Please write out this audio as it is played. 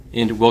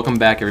And welcome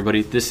back,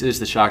 everybody. This is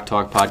the Shock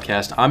Talk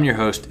podcast. I'm your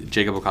host,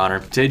 Jacob O'Connor.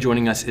 Today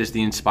joining us is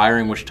the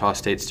inspiring Wichita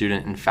State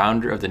student and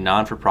founder of the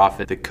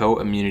non-for-profit, the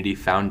Co-Immunity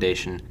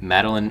Foundation,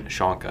 Madeline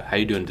Shonka. How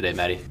you doing today,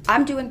 Maddie?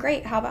 I'm doing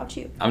great. How about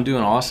you? I'm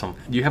doing awesome.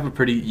 You have a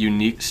pretty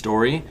unique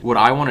story. What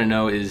I want to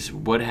know is,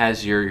 what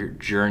has your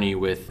journey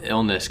with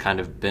illness kind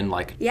of been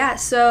like? Yeah,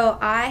 so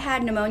I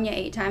had pneumonia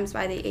 8 times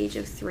by the age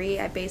of 3.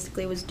 I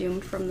basically was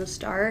doomed from the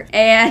start,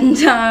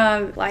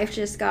 and life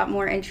just got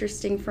more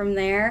interesting from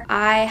there.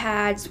 I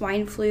had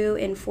swine flu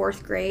in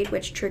 4th grade,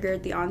 which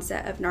triggered the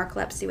onset of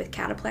narcolepsy with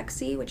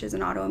cataplexy, which is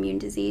an autoimmune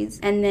disease.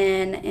 And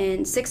then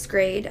in 6th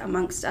grade,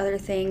 amongst other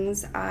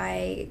things,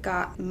 I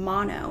got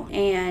mono,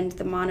 and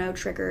the mono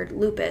triggered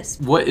lupus.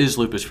 What is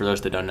lupus for those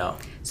that don't know?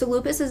 So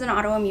lupus is an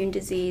autoimmune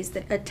disease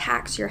that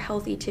attacks your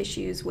healthy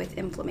tissues with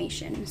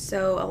inflammation.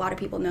 So a lot of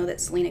people know that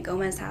Selena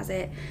Gomez has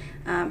it.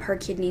 Her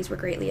kidneys were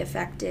greatly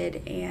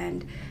affected,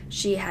 and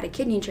she had a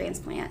kidney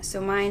transplant.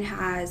 So mine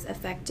has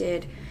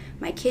affected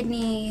my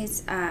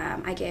kidneys.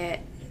 I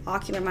get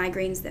ocular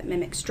migraines that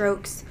mimic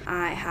strokes.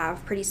 I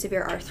have pretty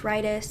severe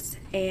arthritis,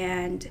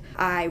 and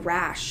I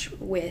rash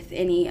with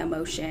any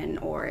emotion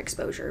or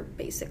exposure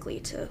basically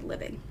to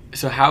living.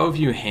 So how have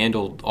you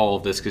handled all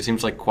of this? Because it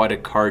seems like quite a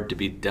card to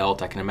be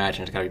dealt. I can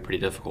imagine it's got to be pretty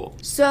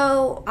difficult.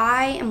 So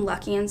I am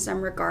lucky in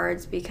some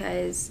regards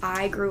because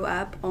I grew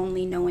up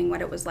only knowing what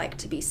it was like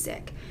to be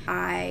sick.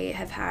 I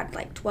have had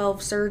like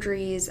 12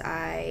 surgeries.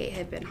 I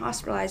have been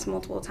hospitalized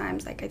multiple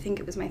times. Like I think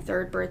it was my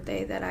 3rd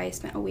birthday that I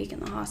spent a week in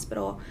the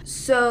hospital.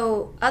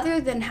 So other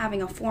than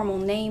having a formal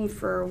name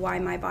for why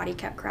my body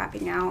kept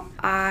crapping out,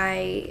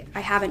 I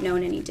haven't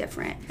known any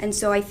different. And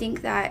so I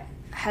think that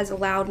has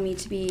allowed me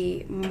to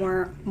be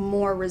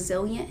more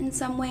resilient in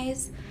some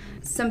ways.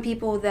 Some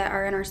people that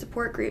are in our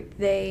support group,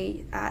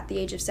 they, at the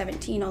age of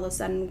 17, all of a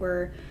sudden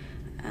were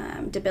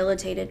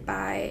debilitated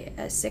by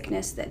a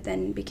sickness that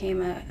then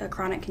became a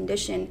chronic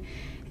condition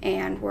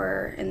and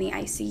were in the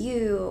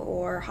ICU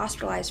or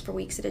hospitalized for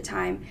weeks at a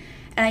time.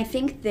 And I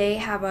think they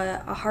have a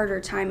harder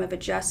time of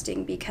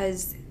adjusting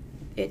because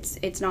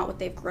it's not what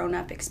they've grown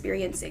up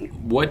experiencing.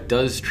 What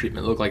does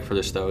treatment look like for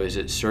this, though? Is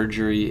it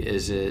surgery?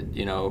 Is it,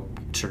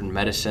 certain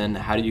medicine?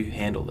 How do you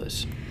handle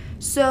this?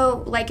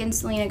 So, like in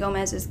Selena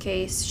Gomez's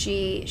case,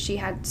 she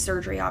had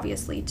surgery,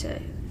 obviously, to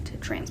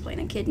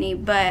transplant a kidney,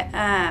 but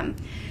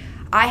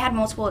I had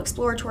multiple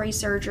exploratory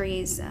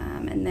surgeries,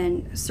 and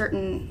then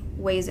certain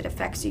ways it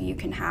affects you, you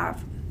can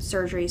have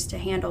surgeries to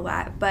handle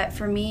that. But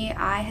for me,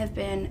 I have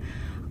been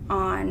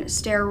on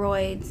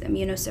steroids,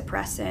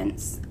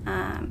 immunosuppressants.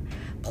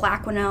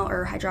 Plaquenil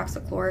or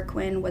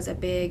hydroxychloroquine was a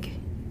big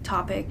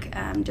topic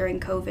during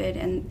COVID,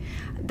 and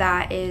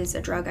that is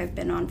a drug I've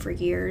been on for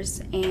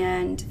years.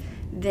 And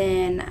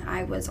then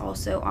I was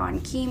also on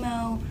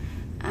chemo.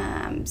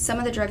 Some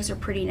of the drugs are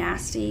pretty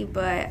nasty,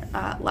 but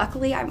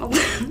luckily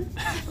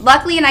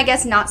luckily, and I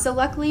guess not so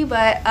luckily,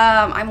 but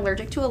I'm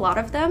allergic to a lot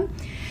of them.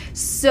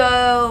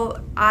 So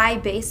I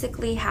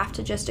basically have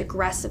to just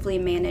aggressively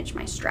manage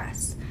my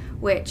stress,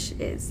 which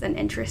is an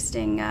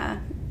interesting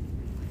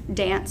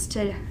dance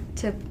to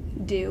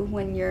do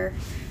when you're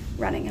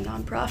running a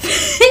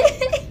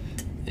nonprofit.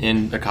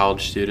 And a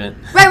college student.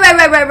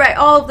 Right.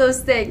 All of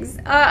those things.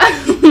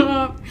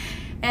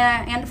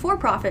 And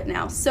for-profit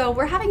now. So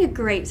we're having a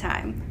great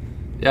time.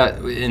 Yeah,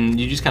 and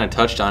you just kind of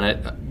touched on it.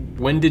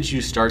 When did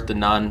you start the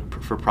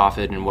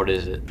non-for-profit, and what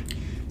is it?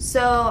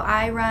 So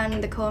I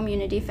run the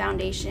Co-Immunity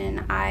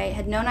Foundation. I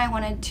had known I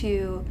wanted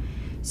to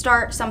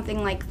start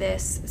something like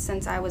this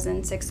since I was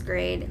in 6th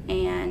grade,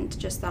 and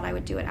just thought I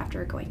would do it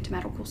after going to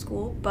medical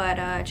school,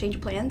 but change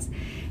of plans.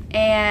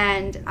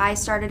 And I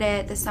started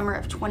it the summer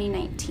of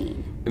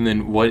 2019. And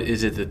then what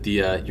is it that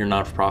your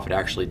non-for-profit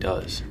actually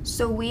does?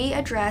 So we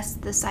address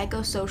the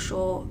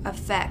psychosocial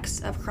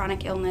effects of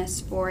chronic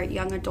illness for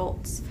young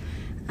adults.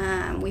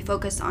 We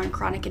focus on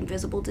chronic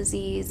invisible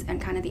disease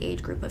and kind of the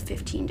age group of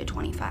 15 to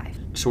 25.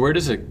 So where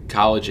does a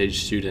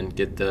college-age student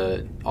get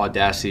the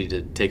audacity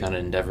to take on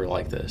an endeavor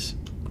like this?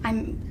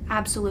 I'm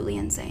absolutely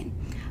insane.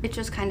 It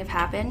just kind of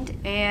happened,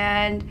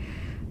 and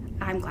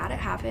I'm glad it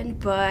happened,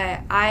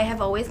 but I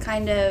have always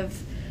kind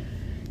of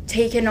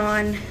taken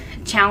on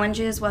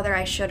challenges, whether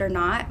I should or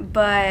not,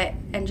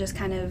 and just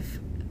kind of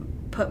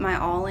put my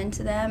all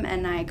into them,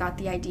 and I got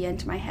the idea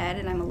into my head,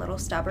 and I'm a little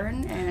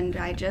stubborn, and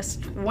I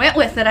just went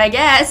with it, I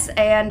guess.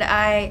 And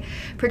I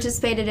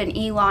participated in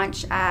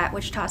e-launch at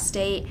Wichita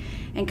State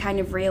and kind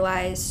of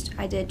realized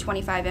I did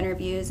 25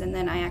 interviews, and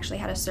then I actually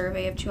had a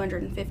survey of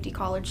 250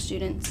 college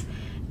students,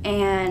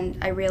 and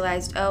I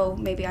realized, oh,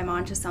 maybe I'm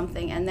onto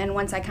something. And then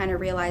once I kind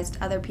of realized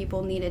other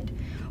people needed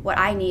what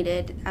I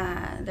needed,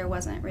 there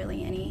wasn't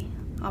really any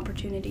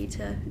opportunity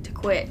to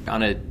quit.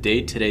 On a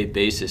day-to-day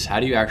basis, how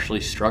do you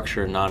actually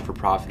structure a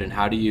non-for-profit, and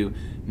how do you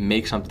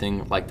make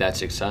something like that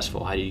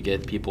successful? How do you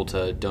get people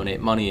to donate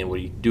money, and what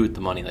do you do with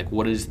the money? Like,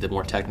 what is the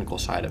more technical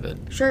side of it?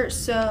 Sure.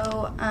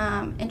 So,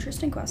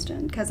 interesting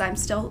question, because I'm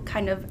still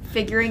kind of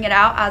figuring it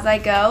out as I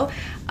go.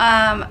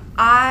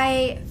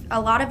 A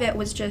lot of it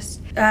was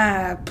just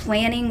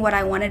planning what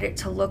I wanted it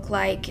to look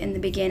like in the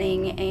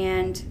beginning,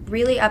 and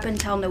really up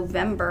until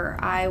November,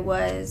 I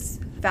was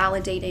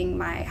validating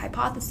my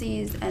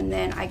hypotheses, and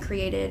then I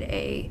created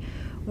a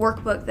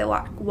workbook that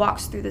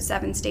walks through the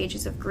 7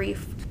 stages of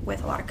grief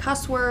with a lot of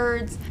cuss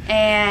words,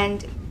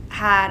 and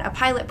had a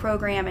pilot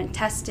program and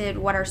tested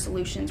what our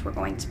solutions were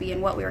going to be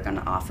and what we were going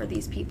to offer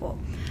these people.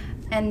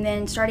 And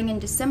then starting in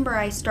December,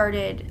 I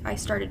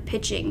started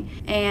pitching,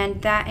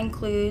 and that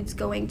includes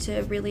going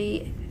to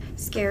really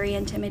scary,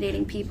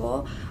 intimidating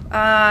people,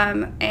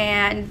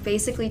 and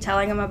basically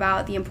telling them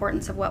about the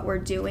importance of what we're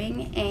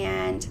doing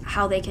and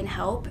how they can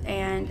help,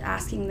 and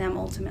asking them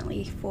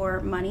ultimately for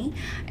money.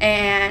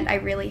 And I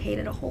really hate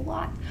it a whole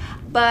lot,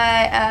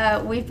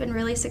 but we've been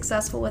really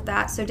successful with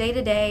that. So day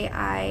to day,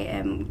 I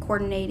am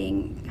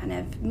coordinating kind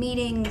of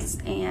meetings,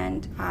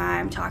 and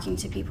I'm talking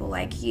to people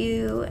like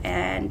you,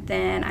 and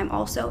then I'm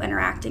also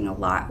interacting a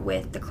lot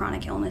with the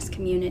chronic illness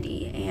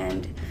community,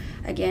 and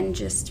again,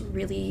 just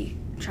really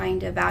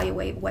trying to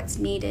evaluate what's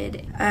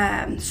needed.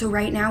 So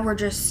right now we're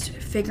just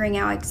figuring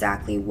out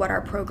exactly what our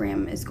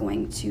program is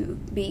going to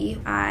be.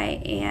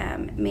 I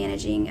am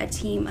managing a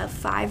team of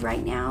 5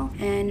 right now,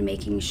 and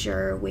making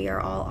sure we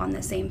are all on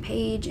the same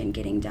page and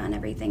getting done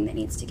everything that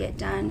needs to get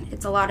done.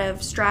 It's a lot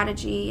of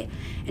strategy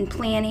and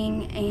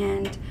planning,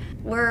 and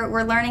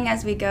we're learning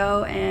as we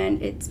go,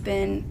 and it's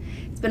been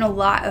a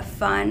lot of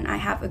fun. I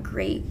have a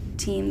great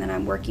team that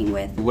I'm working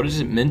with. What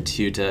has it meant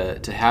to you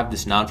to have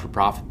this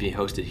non-for-profit be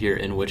hosted here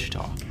in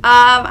Wichita?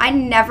 I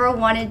never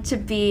wanted to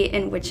be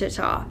in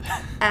Wichita,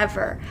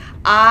 ever.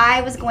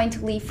 I was going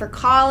to leave for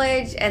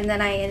college, and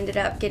then I ended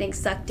up getting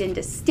sucked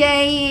into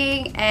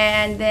staying,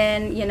 and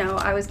then,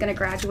 I was going to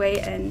graduate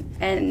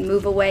and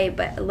move away,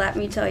 but let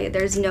me tell you,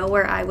 there's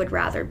nowhere I would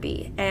rather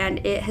be.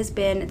 And it has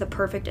been the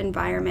perfect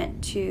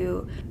environment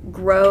to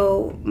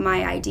grow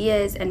my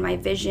ideas and my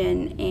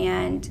vision,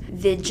 and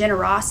the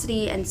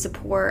generosity and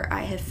support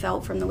I have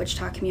felt from the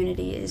Wichita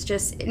community is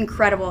just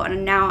incredible,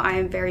 and now I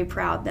am very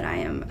proud that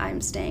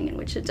I'm staying in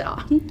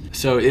Wichita.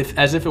 So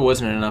as if it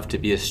wasn't enough to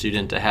be a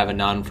student to have a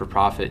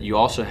non-for-profit, you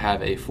also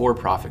have a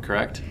for-profit,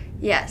 correct?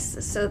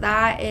 Yes, so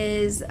that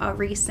is a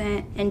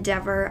recent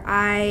endeavor.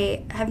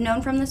 I have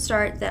known from the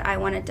start that I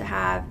wanted to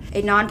have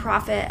a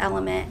nonprofit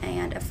element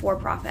and a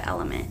for-profit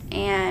element.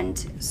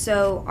 And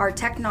so our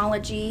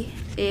technology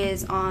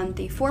is on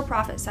the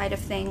for-profit side of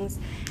things,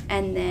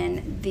 and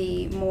then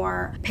the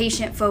more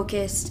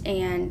patient-focused,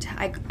 and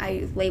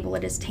I label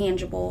it as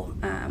tangible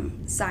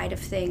side of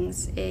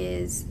things,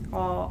 is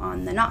all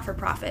on the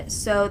not-for-profit.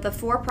 So the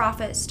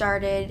for-profit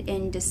started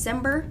in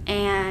December,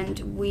 and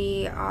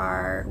we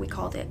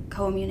called it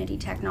Community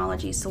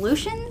Technology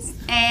Solutions,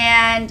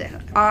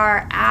 and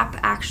our app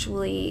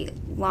actually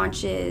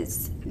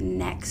launches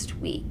next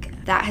week.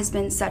 That has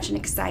been such an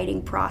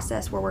exciting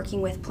process. We're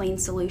working with Plain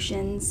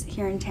Solutions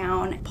here in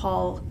town.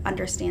 Paul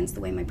understands the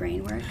way my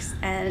brain works,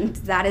 and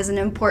that is an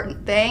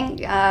important thing,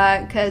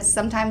 because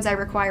sometimes I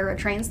require a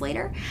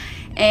translator,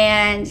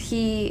 and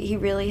he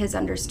really has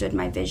understood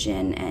my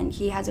vision, and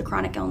he has a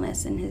chronic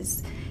illness, and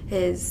his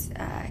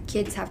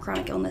kids have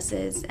chronic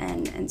illnesses,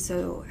 and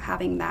so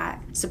having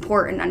that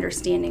support and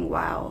understanding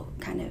while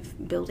kind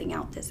of building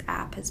out this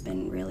app has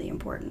been really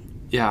important.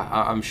 Yeah,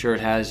 I'm sure it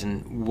has.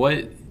 And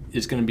what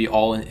is going to be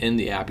all in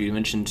the app? You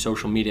mentioned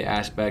social media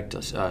aspect,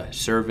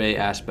 survey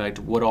aspect.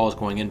 What all is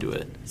going into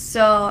it?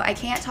 So I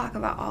can't talk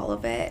about all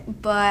of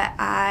it, but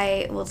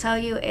I will tell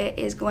you it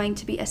is going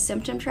to be a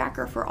symptom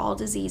tracker for all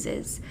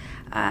diseases.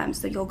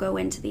 So you'll go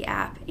into the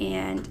app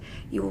and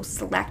you will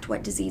select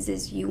what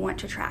diseases you want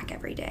to track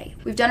every day.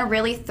 We've done a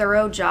really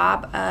thorough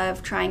job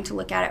of trying to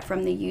look at it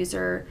from the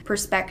user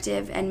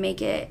perspective and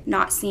make it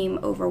not seem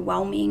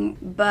overwhelming,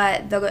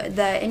 but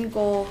the end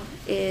goal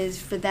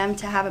is for them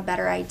to have a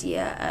better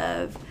idea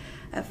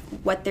of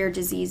what their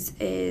disease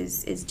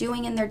is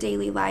doing in their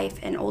daily life,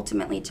 and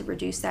ultimately to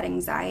reduce that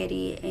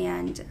anxiety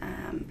and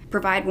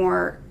provide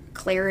more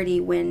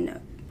clarity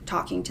when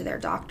talking to their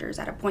doctors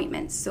at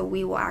appointments. So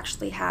we will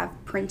actually have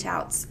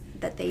printouts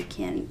that they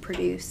can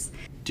produce.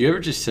 Do you ever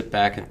just sit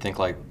back and think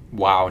like,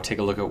 wow, take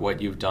a look at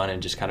what you've done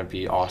and just kind of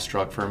be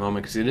awestruck for a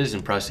moment? Because it is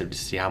impressive to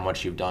see how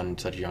much you've done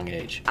at such a young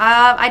age.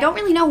 I don't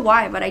really know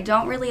why, but I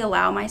don't really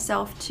allow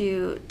myself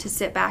to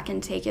sit back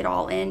and take it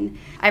all in.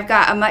 I've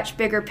got a much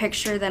bigger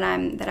picture that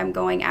I'm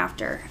going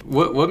after.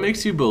 What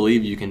makes you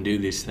believe you can do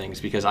these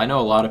things? Because I know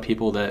a lot of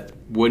people that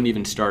wouldn't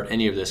even start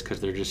any of this because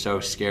they're just so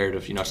scared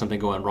of something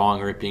going wrong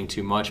or it being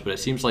too much. But it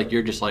seems like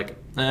you're just like,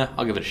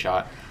 I'll give it a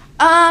shot.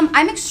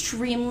 I'm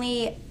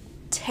extremely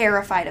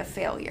terrified of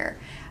failure.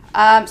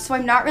 So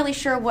I'm not really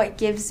sure what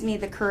gives me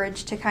the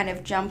courage to kind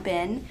of jump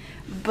in,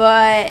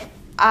 but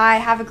I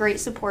have a great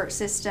support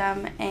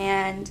system,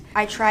 and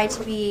I try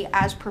to be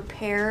as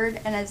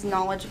prepared and as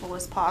knowledgeable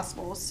as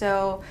possible.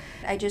 So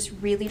I just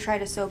really try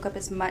to soak up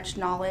as much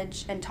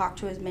knowledge and talk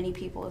to as many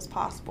people as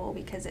possible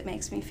because it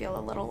makes me feel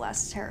a little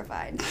less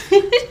terrified.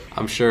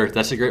 I'm sure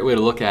that's a great way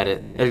to look at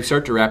it. As we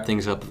start to wrap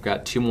things up, I've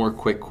got two more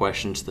quick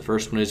questions. The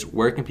first one is,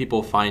 where can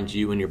people find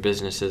you and your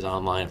businesses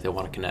online if they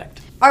want to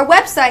connect? Our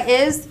website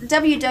is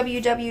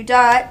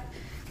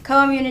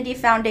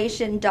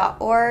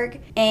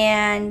www.communityfoundation.org,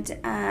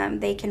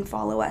 and they can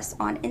follow us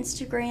on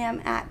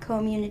Instagram at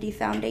Community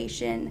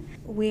Foundation.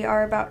 We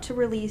are about to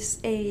release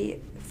a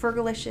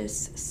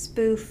Fergalicious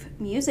spoof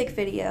music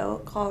video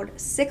called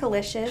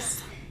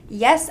Sickalicious.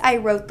 Yes, I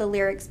wrote the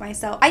lyrics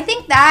myself. I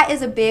think that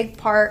is a big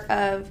part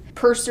of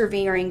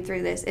persevering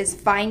through this, is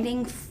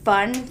finding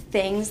fun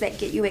things that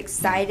get you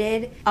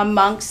excited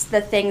amongst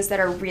the things that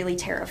are really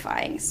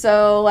terrifying.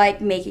 So like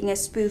making a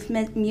spoof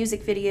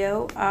music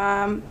video,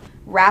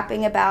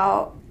 rapping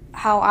about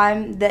how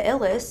I'm the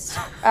illest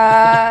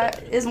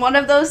is one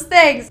of those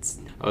things.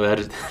 Oh, that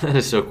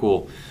is so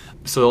cool.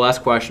 So the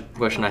last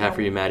question I have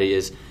for you, Maddie,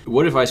 is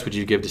what advice would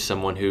you give to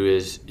someone who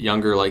is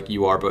younger like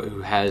you are, but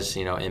who has,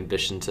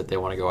 ambitions that they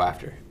want to go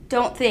after?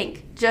 Don't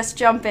think, just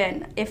jump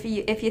in. If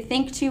you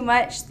think too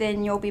much,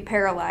 then you'll be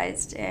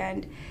paralyzed.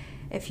 And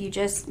if you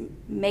just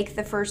make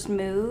the first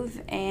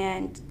move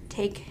and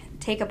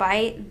take a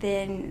bite,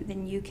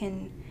 then you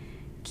can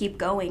keep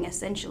going,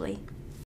 essentially.